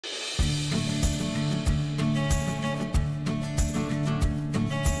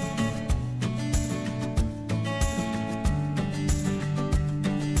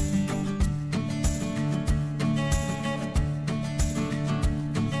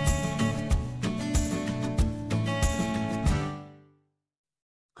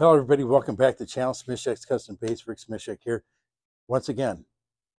Hello, everybody. Welcome back to the channel. Smishek's Custom Baits. Rick Smishek here. Once again,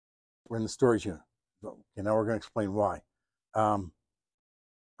 we're in the storage unit. Okay, now we're going to explain why. I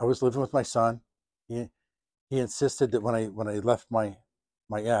was living with my son. He insisted that when I left my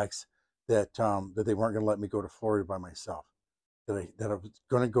ex that that they weren't going to let me go to Florida by myself. That I was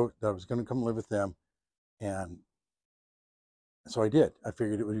going to go. That I was going to come live with them, and so I did. I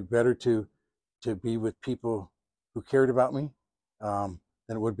figured it would be better to be with people who cared about me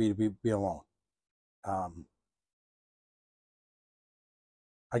than it would be to be alone. Um,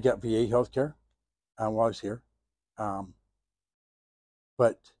 I got VA health care while I was here. Um,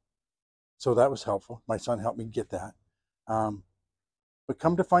 but so that was helpful. My son helped me get that. Um, but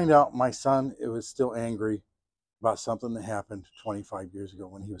come to find out, my son was still angry about something that happened 25 years ago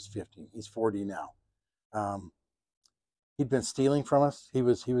when he was 15. He's 40 now. Um, he'd been stealing from us. He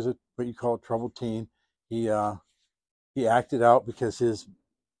was a what you call a troubled teen. He acted out because his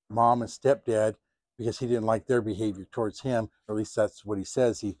mom and stepdad, because he didn't like their behavior towards him, or at least that's what he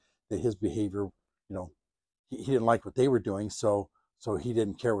says. That his behavior, you know, he didn't like what they were doing, so he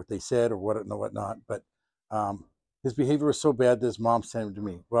didn't care what they said or whatnot. But his behavior was so bad that his mom sent him to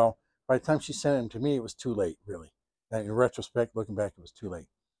me. Well, by the time she sent him to me, it was too late, really. And in retrospect, looking back, it was too late.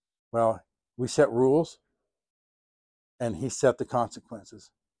 Well, we set rules, and he set the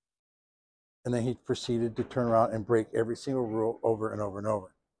consequences. And then he proceeded to turn around and break every single rule over and over and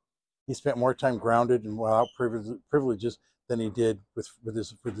over. He spent more time grounded and without privileges than he did with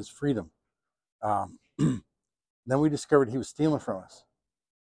his freedom. Then we discovered he was stealing from us.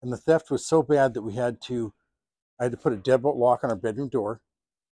 And the theft was so bad that I had to put a deadbolt lock on our bedroom door,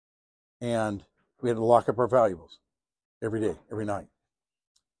 and we had to lock up our valuables every day, every night.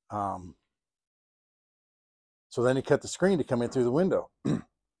 So then he cut the screen to come in through the window.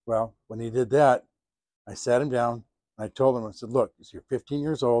 Well, when he did that, I sat him down and I told him, I said, look, you're 15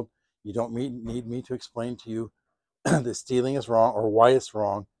 years old. You don't need me to explain to you that stealing is wrong or why it's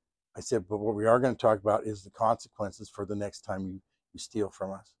wrong. I said, but what we are going to talk about is the consequences for the next time you steal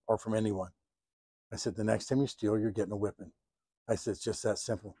from us or from anyone. I said, the next time you steal, you're getting a whipping. I said, it's just that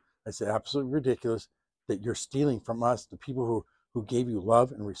simple. I said, absolutely ridiculous that you're stealing from us, the people who gave you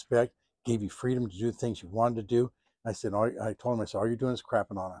love and respect, gave you freedom to do the things you wanted to do. I said, I told him, I said, all you're doing is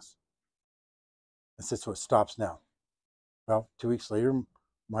crapping on us. I said, so it stops now. Well, 2 weeks later,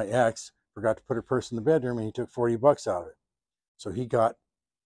 my ex forgot to put her purse in the bedroom, and he took $40 out of it. So he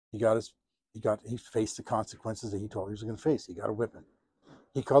faced the consequences that he told he was going to face. He got a whipping.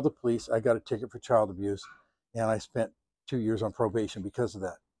 He called the police. I got a ticket for child abuse, and I spent 2 years on probation because of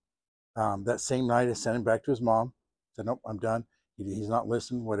that. That same night, I sent him back to his mom. Said, nope, I'm done. He's not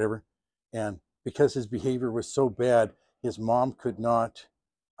listening, whatever. And because his behavior was so bad, his mom could not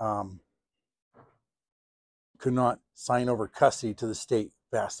sign over custody to the state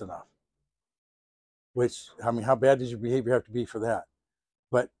fast enough. Which, I mean, how bad does your behavior have to be for that?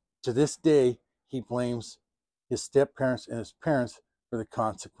 But to this day, he blames his step parents and his parents for the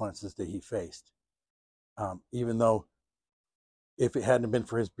consequences that he faced. Even though if it hadn't been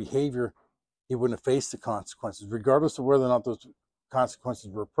for his behavior, he wouldn't have faced the consequences. Regardless of whether or not those consequences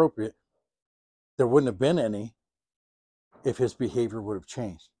were appropriate, there wouldn't have been any if his behavior would have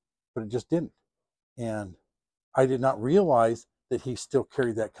changed. But it just didn't. And I did not realize that he still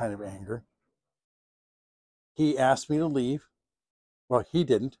carried that kind of anger. He asked me to leave. Well, he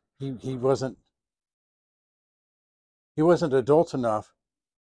didn't. He wasn't adult enough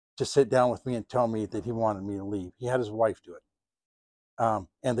to sit down with me and tell me that he wanted me to leave. He had his wife do it.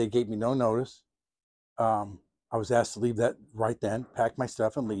 And they gave me no notice. I was asked to leave that right then, pack my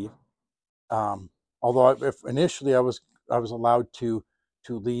stuff and leave. Although initially I was allowed to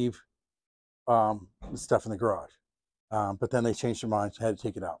leave the stuff in the garage, but then they changed their minds. I had to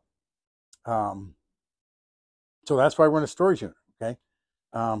take it out. So that's why we're in a storage unit. Okay.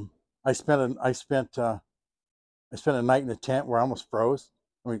 I spent a night in a tent where I almost froze.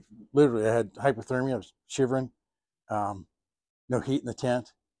 I mean, literally, I had hypothermia. I was shivering. No heat in the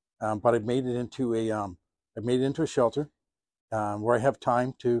tent, but I made it into a shelter where I have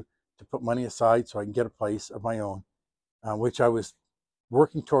time to put money aside so I can get a place of my own, which I was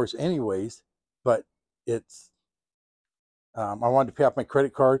working towards anyways. But it's I wanted to pay off my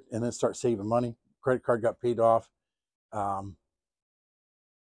credit card and then start saving money. Credit card got paid off. I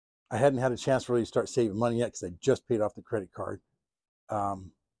hadn't had a chance to really start saving money yet because I just paid off the credit card. I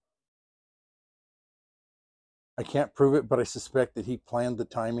can't prove it, but I suspect that he planned the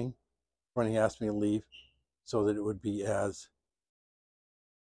timing when he asked me to leave so that it would be as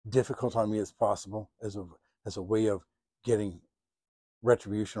difficult on me as possible as a way of getting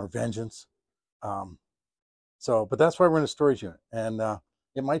retribution or vengeance. But that's why we're in a storage unit. And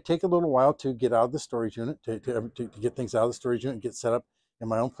it might take a little while to get out of the storage unit, to get things out of the storage unit and get set up in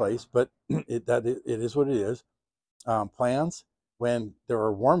my own place, but it is what it is. Plans when there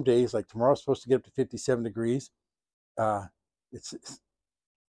are warm days, like tomorrow's supposed to get up to 57 degrees. It's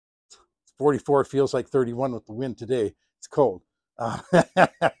 44, feels like 31 with the wind today. It's cold. But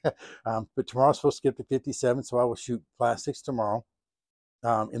tomorrow's supposed to get up to 57, so I will shoot plastics tomorrow.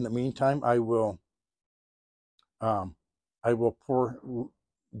 In the meantime, I will pour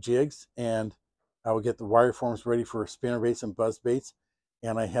jigs, and I will get the wire forms ready for spinner baits and buzz baits.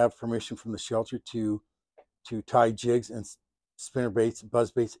 And I have permission from the shelter to tie jigs and spinner baits,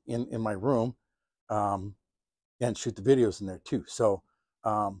 buzz baits in my room, and shoot the videos in there too. So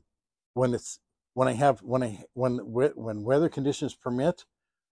when weather conditions permit,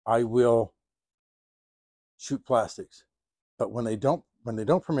 I will shoot plastics. But when they don't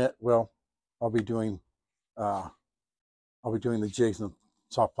permit, well, I'll be doing the jigs and the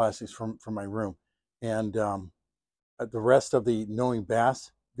soft plastics from my room, and the rest of the Knowing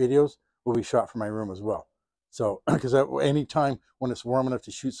Bass videos will be shot from my room as well. So, because any time when it's warm enough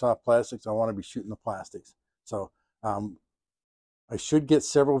to shoot soft plastics, I want to be shooting the plastics. So, I should get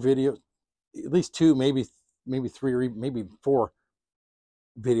several videos, at least 2, maybe 3, or maybe 4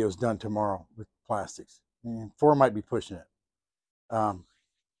 videos done tomorrow with plastics. 4 might be pushing it.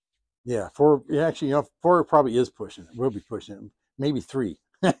 Yeah, 4. Yeah, actually, 4 probably is pushing it. We'll be pushing it. Maybe 3,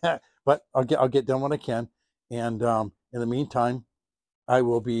 but I'll get done what I can. And in the meantime, I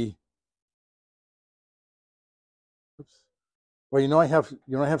will be. Oops. Well, I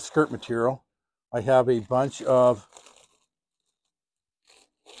have skirt material. I have a bunch of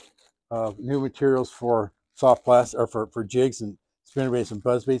new materials for soft plastic, or for jigs and spinner baits and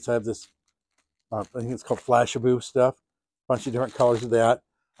buzz baits. I have this. I think it's called Flashaboo stuff. A bunch of different colors of that.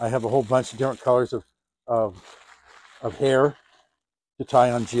 I have a whole bunch of different colors of hair to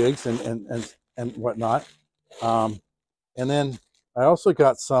tie on jigs and whatnot. And then I also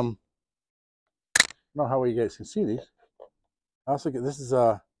got some. I don't know how well you guys can see these. I also get, this is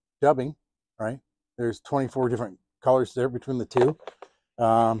dubbing, right? There's 24 different colors there between the two.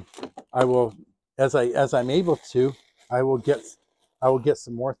 I will, as I'm able to, I will get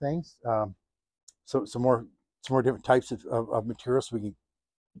some more things. So some more different types of materials, so we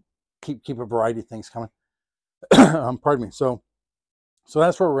can keep a variety of things coming. Pardon me. So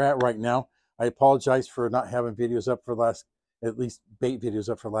that's where we're at right now. I apologize for not having videos up for the last, at least bait videos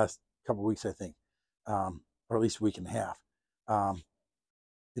up for the last couple of weeks, I think, or at least a week and a half.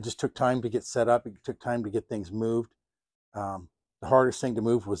 It just took time to get set up. It took time to get things moved. The hardest thing to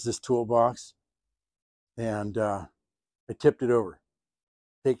move was this toolbox, and I tipped it over.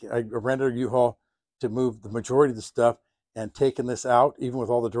 I rented a U-Haul to move the majority of the stuff, and taking this out, even with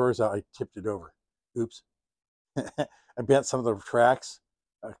all the drawers out, I tipped it over. Oops. I bent some of the tracks.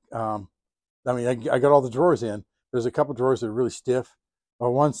 I mean, I got all the drawers in. There's a couple drawers that are really stiff.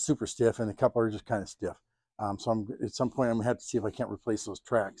 Well, one's super stiff, and a couple are just kind of stiff. So at some point, I'm going to have to see if I can't replace those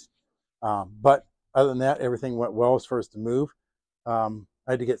tracks. But other than that, everything went well as far as the move. I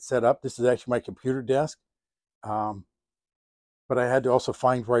had to get set up. This is actually my computer desk. But I had to also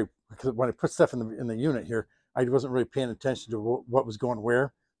find because when I put stuff in the unit here, I wasn't really paying attention to what was going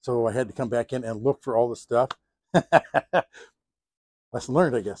where. So I had to come back in and look for all the stuff. Lesson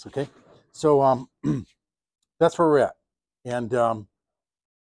learned, I guess. Okay. So that's where we're at. And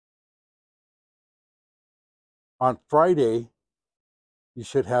on Friday, you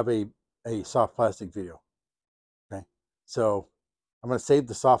should have a soft plastic video. Okay. So I'm going to save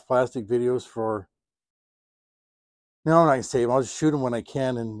the soft plastic videos for. No, I'm not going to save them. I'll just shoot them when I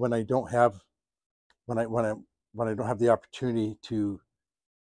can, and when I don't have, when I don't have the opportunity to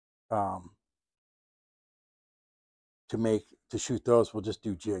shoot those, we'll just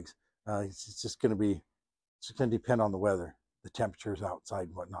do jigs. It's just going to depend on the weather, the temperatures outside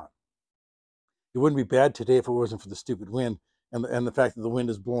and whatnot. It wouldn't be bad today if it wasn't for the stupid wind and the fact that the wind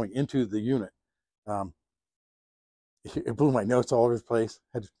is blowing into the unit. It blew my notes all over the place.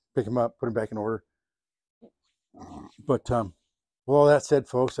 Had to pick them up, put them back in order. But with all that said,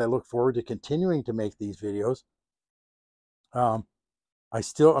 folks, I look forward to continuing to make these videos. I'm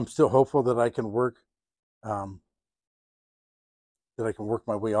still hopeful that I can work my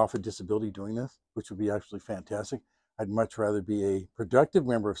way off of disability doing this, which would be absolutely fantastic. I'd much rather be a productive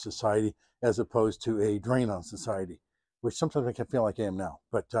member of society as opposed to a drain on society, which sometimes I can feel like I am now.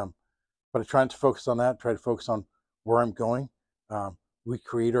 But I try not to focus on that. Try to focus on where I'm going. We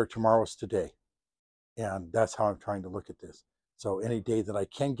create our tomorrows today, and that's how I'm trying to look at this. So any day that I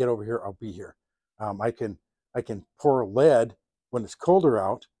can get over here, I'll be here. I can pour lead when it's colder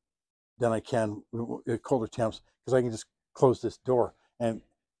out than I can at colder temps, because I can just close this door And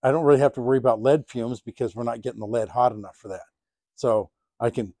I don't really have to worry about lead fumes because we're not getting the lead hot enough for that. So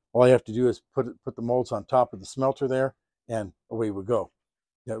all I have to do is put the molds on top of the smelter there, and away we go.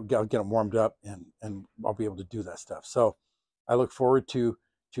 I'll get them warmed up, and I'll be able to do that stuff. So I look forward to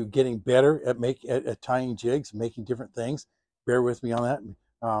getting better at tying jigs, making different things. Bear with me on that.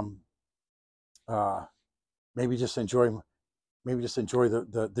 Uh, maybe just enjoy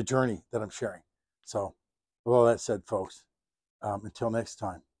the journey that I'm sharing. So with all that said, folks, until next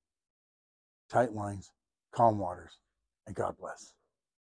time, tight lines, calm waters, and God bless.